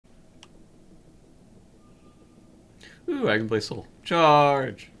Ooh, I can play Soul.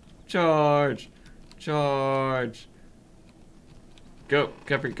 Charge! Charge! Charge! Go,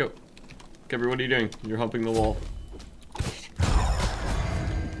 Kepri, go. Kepri, what are you doing? You're humping the wall.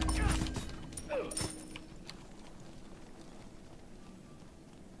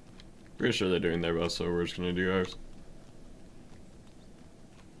 Pretty sure they're doing their best, so we're just gonna do ours.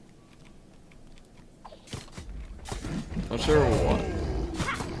 Not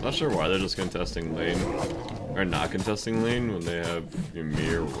sure why they're just contesting lane, or not contesting lane when they have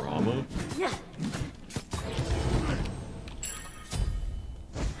Ymir Rama.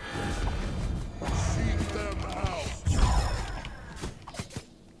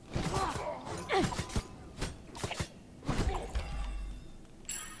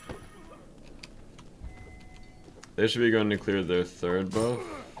 They should be going to clear their third buff.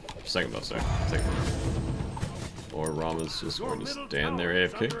 Second buff, sorry. Second buff. Or Rama's just going to stand there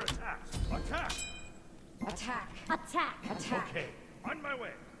AFK. Attack! Attack! Attack! Attack! Okay, on my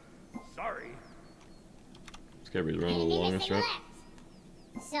way. Sorry. This Kepri's running the longest route.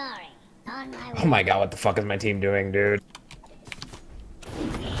 Sorry, on my way. Oh my god, what the fuck is my team doing, dude?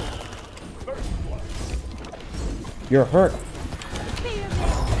 You're hurt.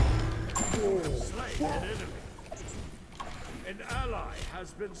 An ally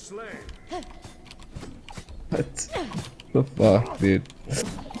has been slain. What the fuck, dude?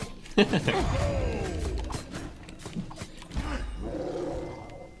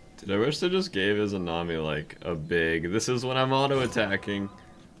 Dude, I wish they just gave Izanami like a big, this is when I'm auto-attacking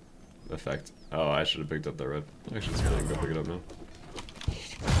effect. Oh, I should have picked up that red. Actually, it's gonna go pick it up now.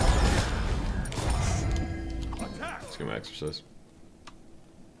 Let's go my exercise.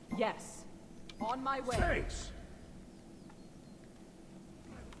 Yes. On my way. Thanks.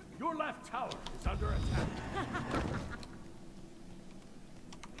 Your left tower is under attack.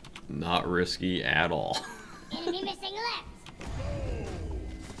 Not risky at all. Enemy missing left.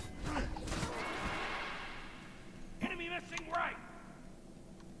 Enemy missing right.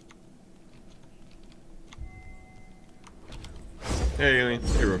 Hey, Ely.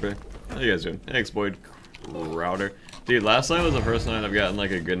 Hey, Rupe. How you guys doing? Hey, Exploit Router. Dude, last night was the first night I've gotten like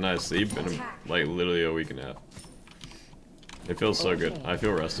a good night's sleep in like literally a week and a half. It feels so good. I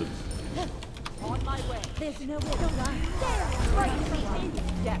feel rested. On my way. There's no way to run. Right.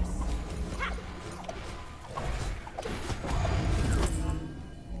 Yes.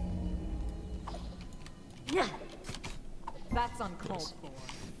 That's uncalled for.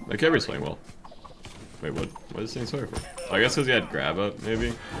 My Kepri's playing well. Wait, what? What is he saying sorry for? Oh, I guess because he had grab up,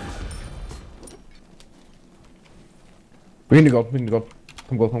 maybe? We need to go, we need to go.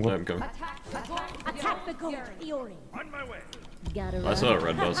 Come go, come go. I'm coming. Attack the goal, Fiori. On my way. Gotta I saw a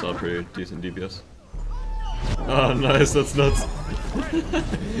red buff, saw pretty decent DPS. Oh, nice, that's nuts. Enemy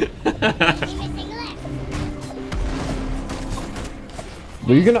missing left.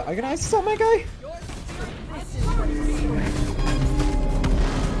 Are you gonna ice on my guy?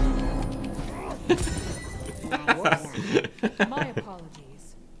 My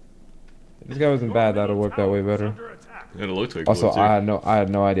apologies. If this guy wasn't bad, that'd have worked out way better. It looked like Also, blue, too. I had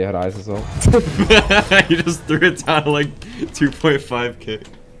no idea how to ice this all. You just threw it down to like 2.5k.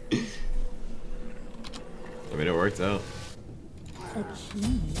 I mean, it worked out. A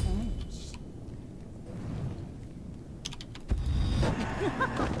keen edge.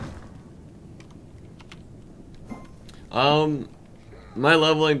 My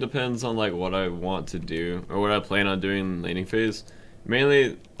leveling depends on like what I want to do or what I plan on doing in the laning phase.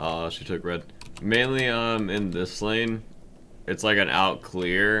 Mainly, she took red. Mainly, in this lane, it's like an out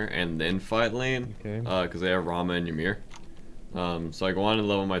clear and then fight lane. Okay. Because they have Rama and Ymir. So I go on and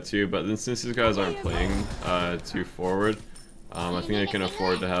level my 2, but then since these guys aren't playing too forward, I think I can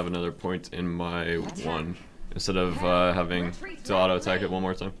afford to have another point in my 1 instead of having to auto attack it one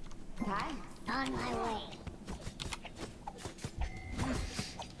more time. On my way.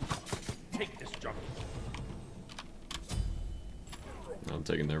 Take this jump. I'm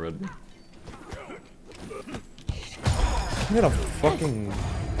taking their red. I got a fucking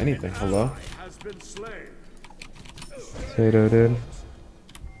anything. Hello? Has been slain. Potato, dude.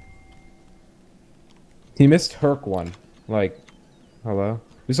 He missed Herc one. Like, hello?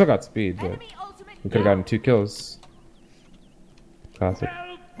 We still got speed, but we could have gotten 2 kills. Classic.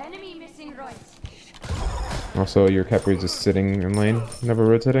 Enemy missing right. Also, your Kepri's just sitting in lane, never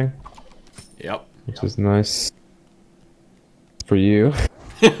rotating, Yep. which is nice. For you.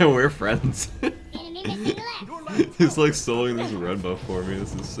 We're friends. Enemy missing left. He's like soloing this red buff for me.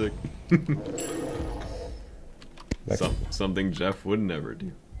 This is sick. Something Jeff would never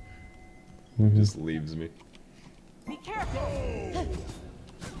do. Just leaves me. Be careful.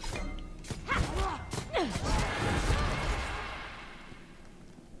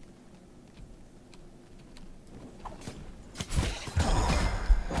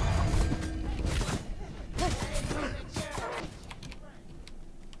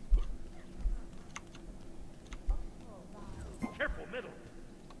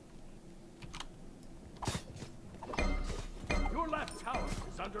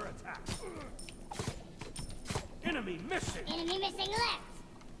 attack. Enemy missing. Enemy missing left.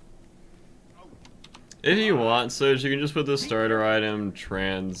 If you want, so you can just put the starter item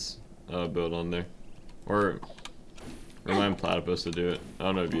trans build on there. Or remind Platypus to do it. I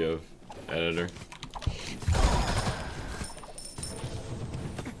don't know if you have editor.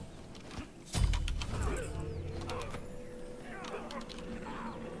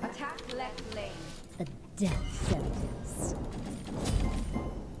 Attack left lane. A death sentence.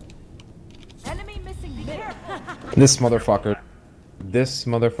 Enemy missing middle. This motherfucker. This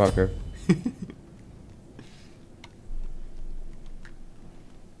motherfucker.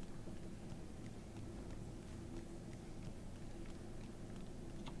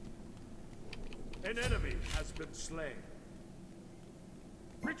 An enemy has been slain.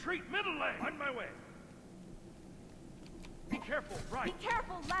 Retreat middle lane. On my way. Be careful, right. Be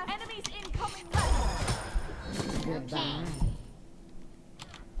careful, left. Enemies incoming left. Okay.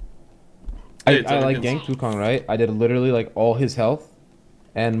 I like ganked Wukong, right? I did literally like all his health,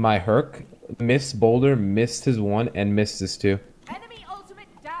 and my Herc missed Boulder, missed his one, and missed his two. Enemy ultimate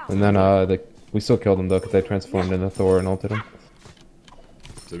down. And then we still killed him though, because I transformed into Thor and ulted him.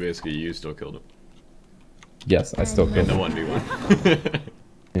 So basically, you still killed him. Yes, I still In killed the him. 1v1.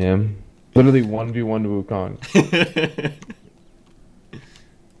 Yeah. Literally 1v1 to Wukong.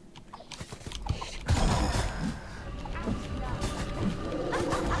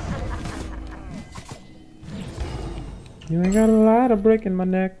 You ain't got a lot of brick in my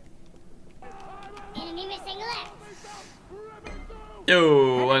neck. Enemy missing left.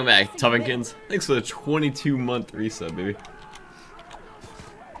 Yo, welcome back, Tuvinkins. Thanks for the 22-month reset, baby.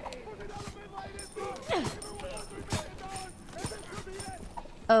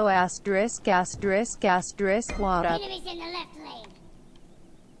 Oh asterisk asterisk asterisk what up? Enemies in the left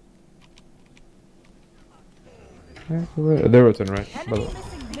lane. They're rotating right. By the Enemy way.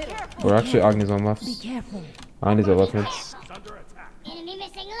 missing middle. Or actually, Agni's on left. Be careful. Agni's at left mid. Is under attack. Enemy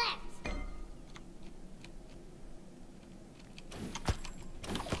missing left.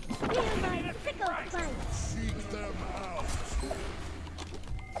 Feel my sickle bite.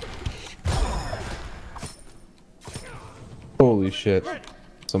 Holy shit.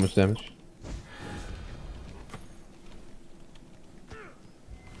 So much damage.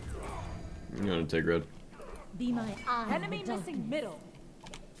 I'm gonna take red. Be my eye. Enemy missing middle.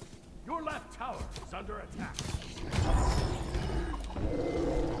 Your left tower is under attack.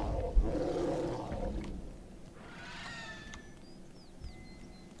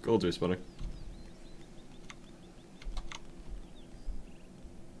 Gold's respawning.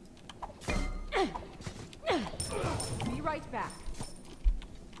 Be right back.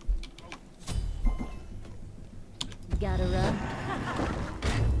 Gotta run.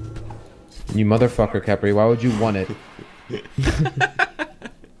 You motherfucker, Capri. Why would you want it?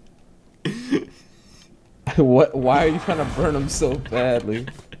 What? Why are you trying to burn him so badly?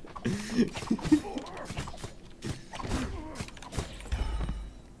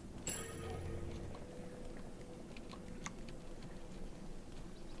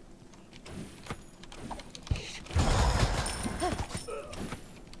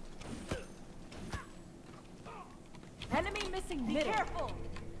 Enemy missing middle. Be careful.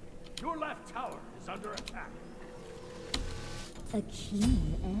 Your left tower is under attack. A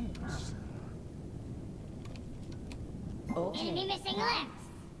keen edge. Enemy missing left.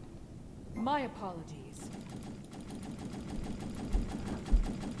 My apologies.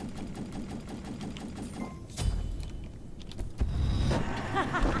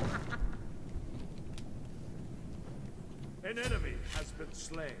 An enemy has been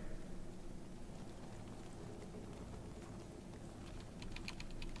slain.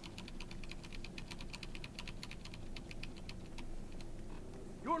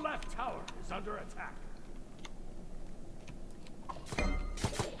 Your left tower is under attack.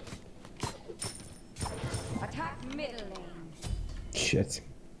 Attack middle lane. Shit.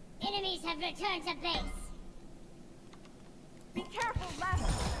 Enemies have returned to base. Be careful, left.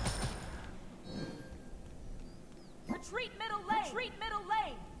 Retreat middle lane. Retreat middle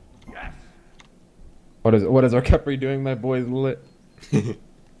lane. Yes. What is our Capri doing? My boy's lit.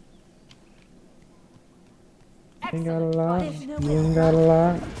 Ain't got a lot. You ain't got a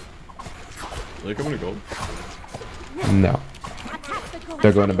lot. Are they coming to gold? No.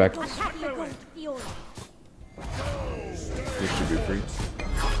 They're going to back. Attack the gold fury. This should be free.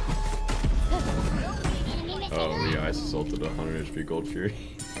 Enemy missing Oh, left. yeah, I assaulted a 100 HP Gold Fury.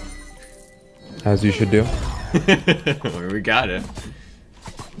 As you should do. We got it.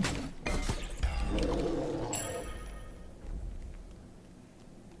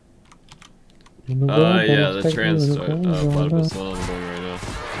 Yeah, the trans platypus I'm going right now.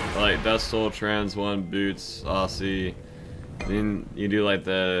 like Dust Soul, Trans 1, Boots, Aussie. Then you do like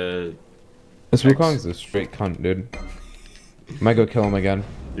the... This Wukong's a straight cunt, dude. Might go kill him again.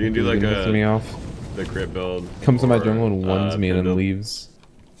 You can do He's like been pissing me off. the crit build. Comes to my or, jungle and ones me and then build. leaves.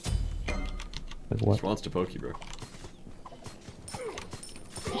 Like what? Just wants to poke you, bro.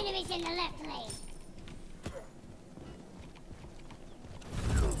 Enemies in the left lane.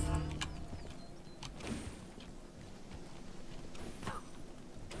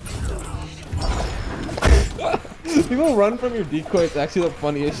 People run from your decoy. It's actually the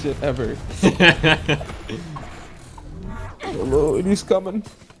funniest shit ever. Hello, and he's coming.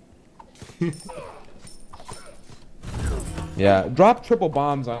 Yeah, drop triple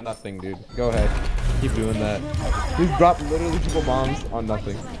bombs on nothing, dude. Go ahead. Keep doing that. Just drop literally triple bombs on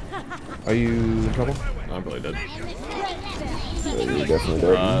nothing. Are you in trouble? I'm probably dead. You're definitely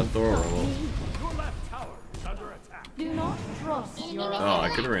dead. Thor roll. Your left tower is under attack. Do not trust your Oh, I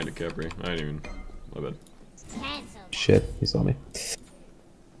could have ran to Capri. I didn't even. My bad. Cancelled. Shit, he saw me.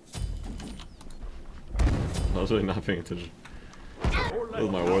 I was really not paying attention. Those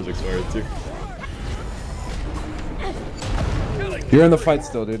my wards expired too. You're in the fight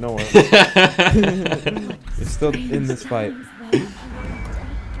still, dude. No worry. You're still in this fight. They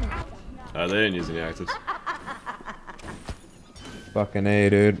didn't use any actives. Fucking A,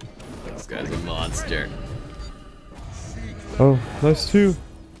 dude. This guy's a monster. Oh, nice two.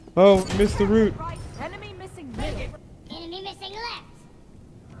 Oh, missed the root. right. Enemy missing middle. Enemy missing left.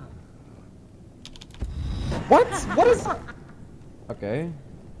 What? What is that? Okay.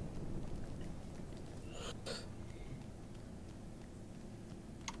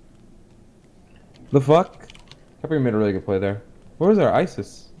 The fuck? Capri made a really good play there. Where was our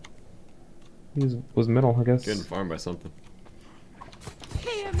ISIS? He was middle, I guess. Getting farmed by something.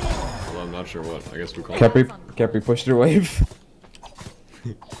 Well, I'm not sure what. I guess we call it. Capri pushed her wave.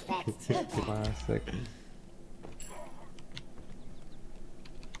 That's too bad. Classic.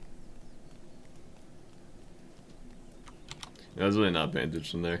 I was really not paying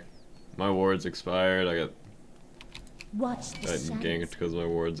attention there. My wards expired. I got Watch the ganked because my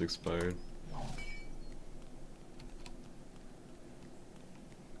wards expired.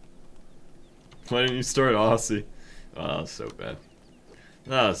 Why didn't you start Aussie? Oh, that was so bad.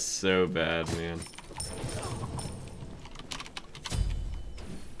 That was so bad, man.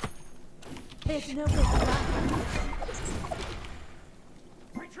 There's no way back.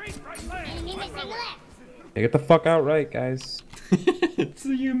 Retreat right lane. Enemy missing left. Hey, get the fuck out right, guys. It's a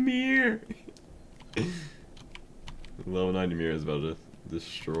Ymir. Level 9 Ymir is about to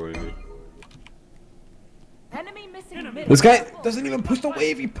destroy me. Enemy missing middle. This guy doesn't even push the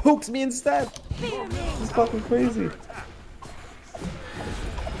wave, he pokes me instead. This is fucking crazy.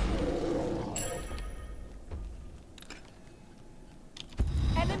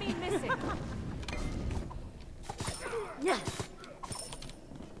 Enemy missing.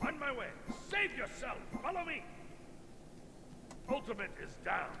 On my way. Save yourself. Follow me. Ultimate is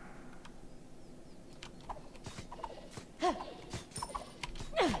down.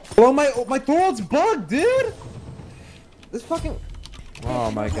 Oh my Thor's bugged, dude. This fucking.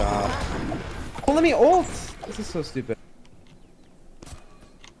 Oh my god. Oh, let me ult. This is so stupid.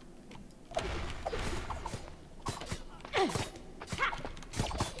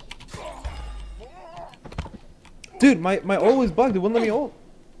 Dude, my ult was bugged. It wouldn't let me ult.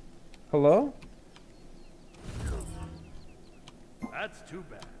 Hello? That's too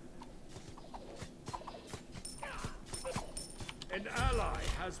bad. An ally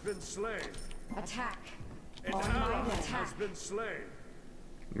has been slain. Attack. An ally has been slain.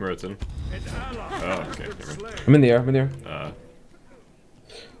 Meriton. An ally Oh, has okay, been never mind. slain. I'm in the air. I'm in the air.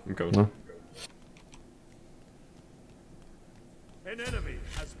 I'm coming. No. An enemy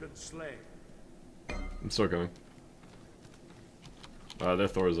has been slain. I'm still coming. Their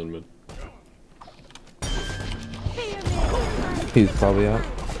Thor's in mid. He's probably out.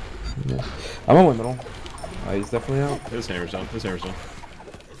 Yeah. I'm on my middle. He's definitely out. His hammer's down. His hammer's down.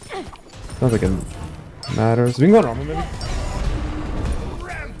 Sounds like it matters. We can go on armor maybe.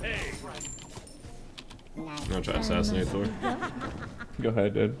 Rampage. I'm gonna try to assassinate Thor. Go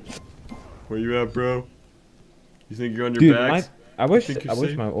ahead, dude. Where you at, bro? You think you're on your Dude, backs? I wish think you're I wish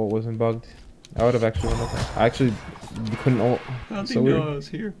safe? my ult wasn't bugged. I would have actually won that. I actually couldn't ult. How'd So they know weird. I was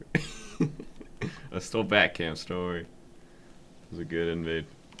here? I stole back camp story. It was a good invade.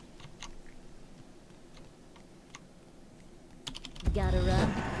 Gotta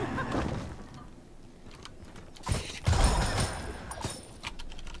run.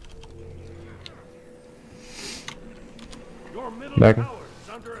 Your middle Back. tower is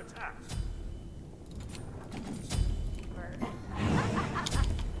under attack.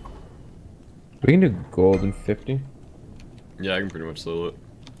 We can do gold in 50. Yeah, I can pretty much solo it.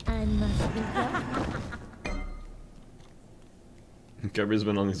 I must be done. Kevin's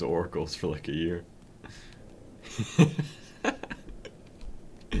been on these oracles for like a year.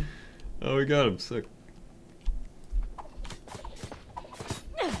 Oh, we got him. Sick.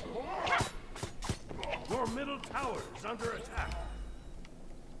 Your middle tower is under attack.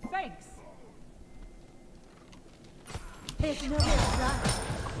 Thanks. There's no way to run.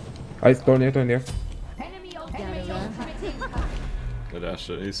 Ice, go in there, go in there. Enemy Gotta ultimate. run. I dashed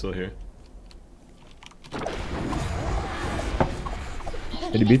it. He's still here.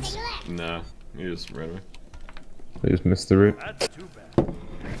 Any beats? Nah, he just ran away. I just missed the route. That's too bad.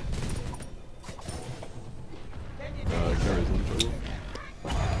 Kevin's in trouble.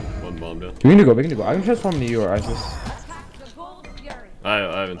 One bomb down. We can go, we can go. I can transform into you or Isis. Attack the gold fury. I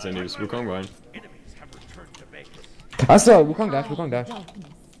haven't seen you. Wukong Ryan. Enemies have returned to base. I saw Wukong dash, Wukong dash. Darkness.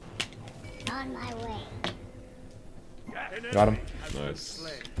 On my way. Got him.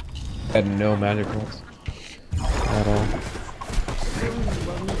 Nice. Had no magic points at all. Soon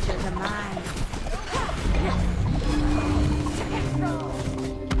will meet your demise.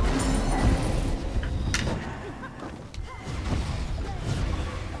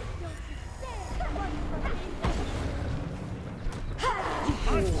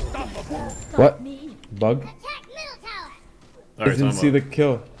 What? Me. Bug? Attack middle tower. I Alright, didn't see the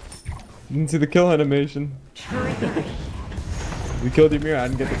kill. Didn't see the kill animation. We killed Ymir, I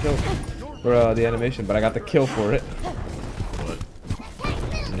didn't get the kill. For the animation, but I got the kill for it. What?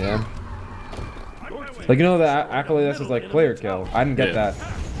 Yeah. Like, you know the accolade that says like player kill? I didn't get Yeah. that,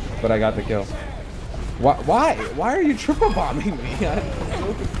 but I got the kill. Why? Why are you triple bombing me? I'm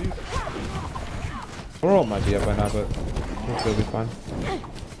so confused. World might be up by now, but hopefully it'll be fine.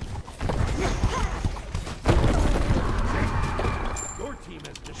 Your team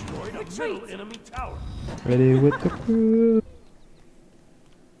has destroyed a middle enemy tower. Ready with the crew.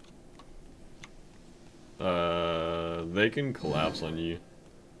 They can collapse on you.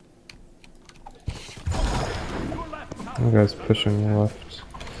 Your left tower That guy's pushing left.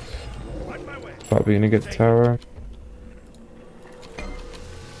 on my way. Probably gonna get tower.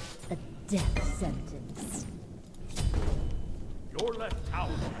 A death sentence. Your left tower.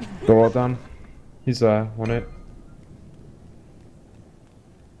 Go all down. He's 1-8.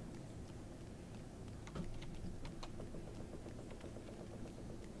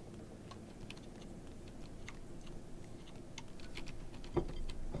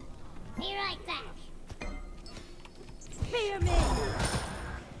 Be right back. Spear me.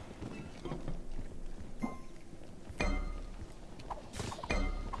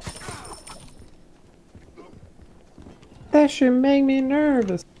 That should make me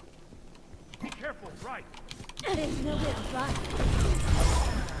nervous. Be careful, right. There's no way to run.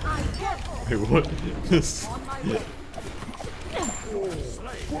 I careful. Wait, what? This. On my way.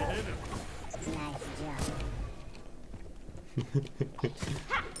 Slay an enemy. Nice job.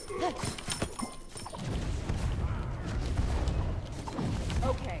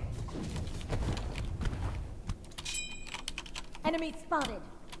 Okay. Enemy spotted.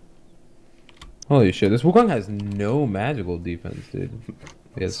 Holy shit, this Wukong has no magical defense, dude.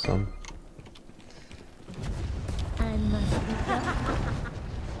 He has some. I must be done.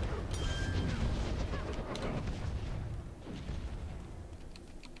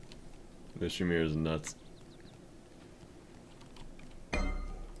 This Shamir is nuts.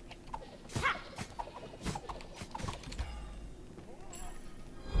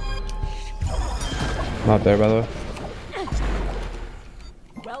 Not there, by the way.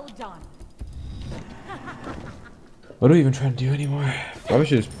 Well done. What are we even trying to do anymore? Probably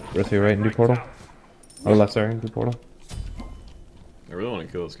should just rotate right and do portal. Or left, sorry, and do portal. I really want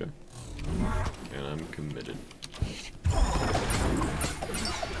to kill this guy. And I'm committed.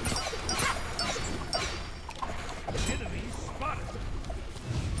 Enemy spotted.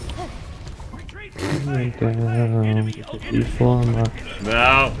 Retreat. Right down. Before my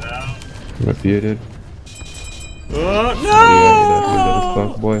No! refuted. Oh, Yeah,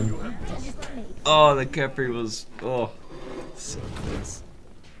 fuck, boy. Oh, the Kepri was. Oh. So close.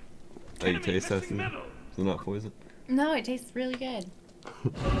 Oh, you taste testing? Is it not poison? No, it tastes really good.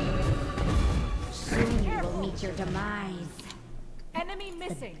 Soon you will meet your demise. Enemy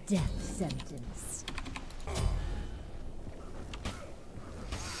missing. Death sentence.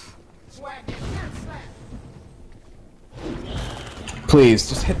 Please,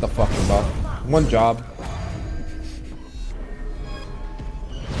 just hit the fucking buff. One job.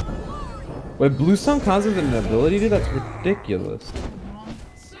 Wait, Bluestone counts as an ability, dude? That's ridiculous.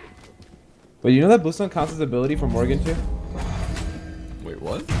 Wait, you know that Bluestone counts as ability for Morgan too? Wait,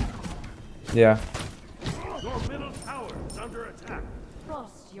 what? Yeah. Your middle tower is under attack.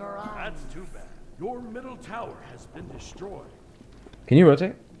 Cross your eyes. That's too bad. Your middle tower has been destroyed. Can you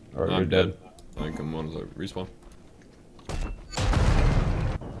rotate? Or No, you're I'm dead. I think I'm on the respawn.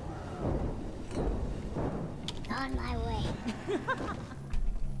 On my way.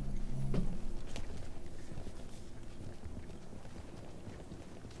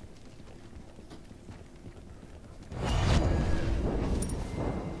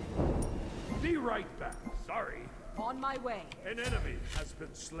 Be right back. Sorry. On my way. An enemy has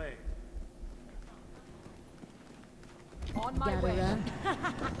been slain. On my Gotta way. run.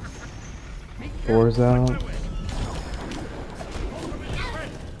 Doors out.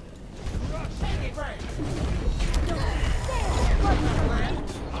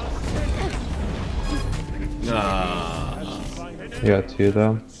 You got two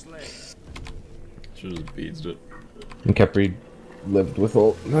though. Should've just beads it. And Kepri lived with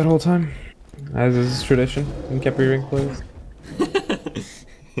ult that whole time. As is tradition in Kepri ring plays.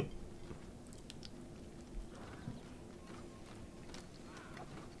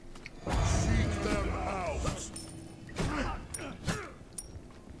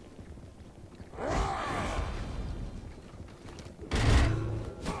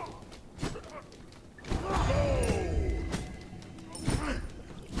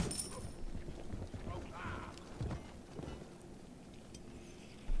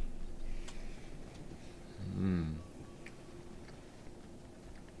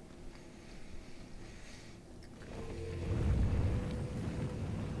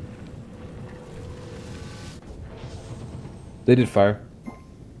 They did fire.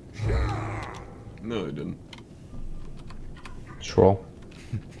 No, they didn't. Troll.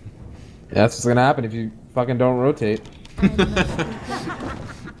 Yeah, that's what's gonna happen if you fucking don't rotate. I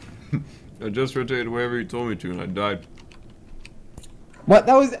just rotated wherever you told me to and I died. What?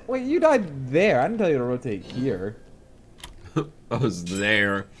 That was. Wait, you died there. I didn't tell you to rotate here. I was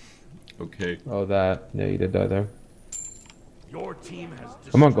there. Okay. Oh, that. Yeah, you did die there. Your team has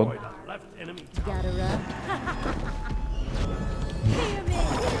destroyed Come on, Gold. a left enemy tower. Gotta run.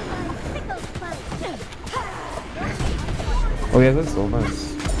 Oh yeah, that's so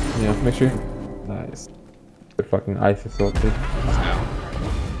nice. Yeah, make sure. Nice. Good fucking ice assault, dude.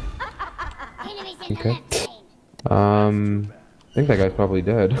 Okay. I think that guy's probably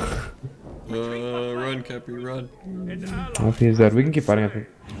dead. Run, Cappy, run. I hope he's dead. We can keep fighting, I think.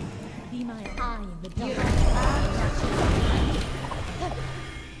 Be my eye in the dark.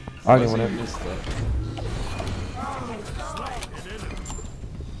 I didn't want I it. missed that.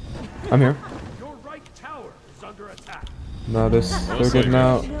 I'm here. Your right tower is under attack. No, they're getting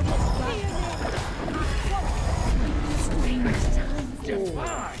out.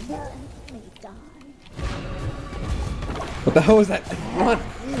 What the hell was that? Run!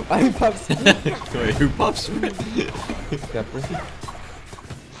 I'm pups. Wait, who pops from it?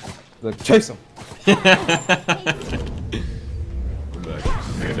 Look, chase him. I'm back.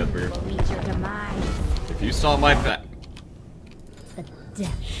 I got death burger. Meet your demise. If you saw my back. A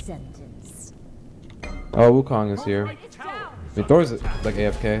death sentence. Oh, Wukong is here. I mean, Thor's like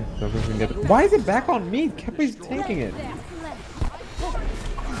AFK. So if we can get. Why is it back on me? Kepri's taking it.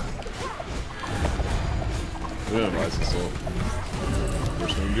 Yeah, nice assault.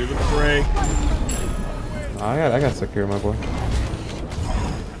 First thing to do the prank. Oh, I got secure, my boy.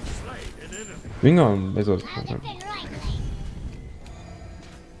 We can go on Izzo's.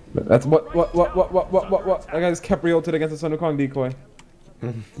 That's what? That guy's Kepri ulted against the Sun Wukong decoy.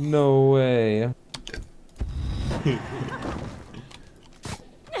 No way.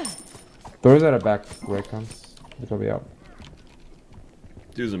 Thor's at a back where it comes. He's probably out.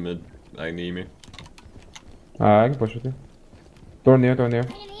 Dude's a mid. I need me. I can push with you. Thor near, Thor near.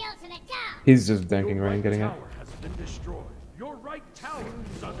 He's just danking right and getting it. Tower has been destroyed. Your right tower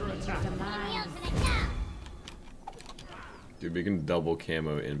is under attack. Dude, we can double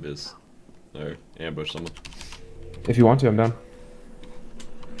camo invis. Or ambush someone. If you want to, I'm down.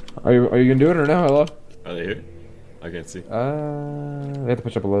 Are you gonna do it or no? Hello? Are they here? I can't see. They have to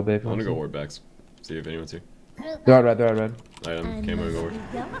push up a little bit. if I you wanna go want ward backs. See if anyone's here. to. They're all red, they're all red. I am camoing over.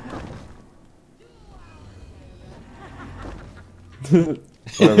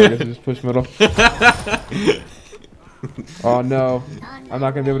 Whatever, I guess we just push middle. Oh no. I'm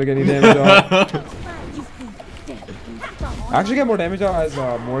not gonna be able to get any damage off. I actually get more damage out as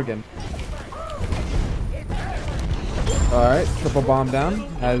Morgan. Alright, triple bomb down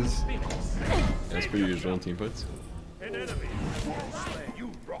as As per usual in team fights. An enemy has been slain.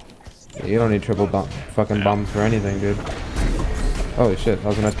 You rock. yeah, you don't need triple fucking bombs for anything, dude. Holy shit, that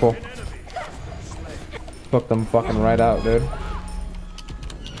was a nice pull. Took them fucking right out, dude.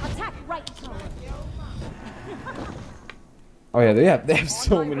 Attack right. Oh yeah, they have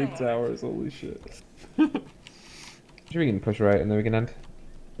so many towers. Holy shit. Sure, we can push right and then we can end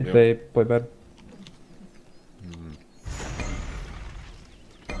if Yep. they play bad.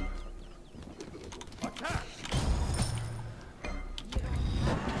 Attack!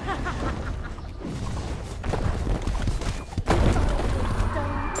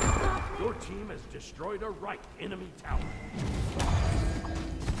 Your team has destroyed a right enemy tower.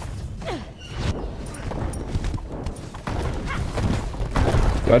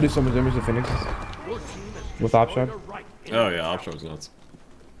 Do I do so much damage to Phoenix Your team has with destroyed option? a right Oh enemy yeah, tower. option was nuts.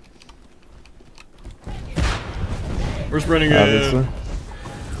 We're sprinting Obviously. it.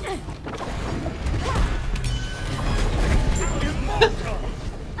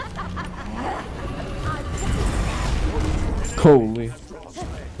 Holy.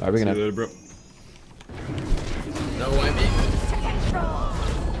 Alright, we See can you end. later, bro. No, why me?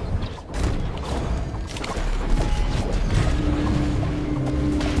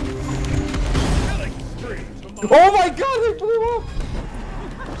 Oh my god, they blew up!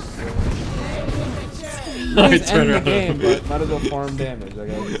 I Just turned end the around. game, but might as well farm damage, I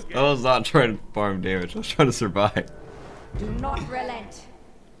guess. I was not trying to farm damage. I was trying to survive. Do not relent.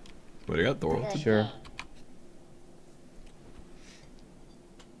 What do you got, Thor? Sure.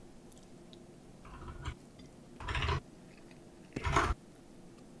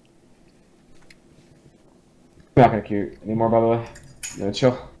 I'm not gonna queue anymore, by the way. You gonna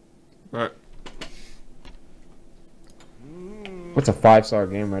chill? Alright. What's a 5-star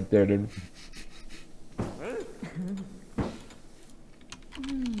game right there, dude?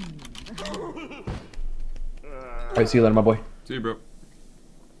 Alright, see you later, my boy. See you, bro.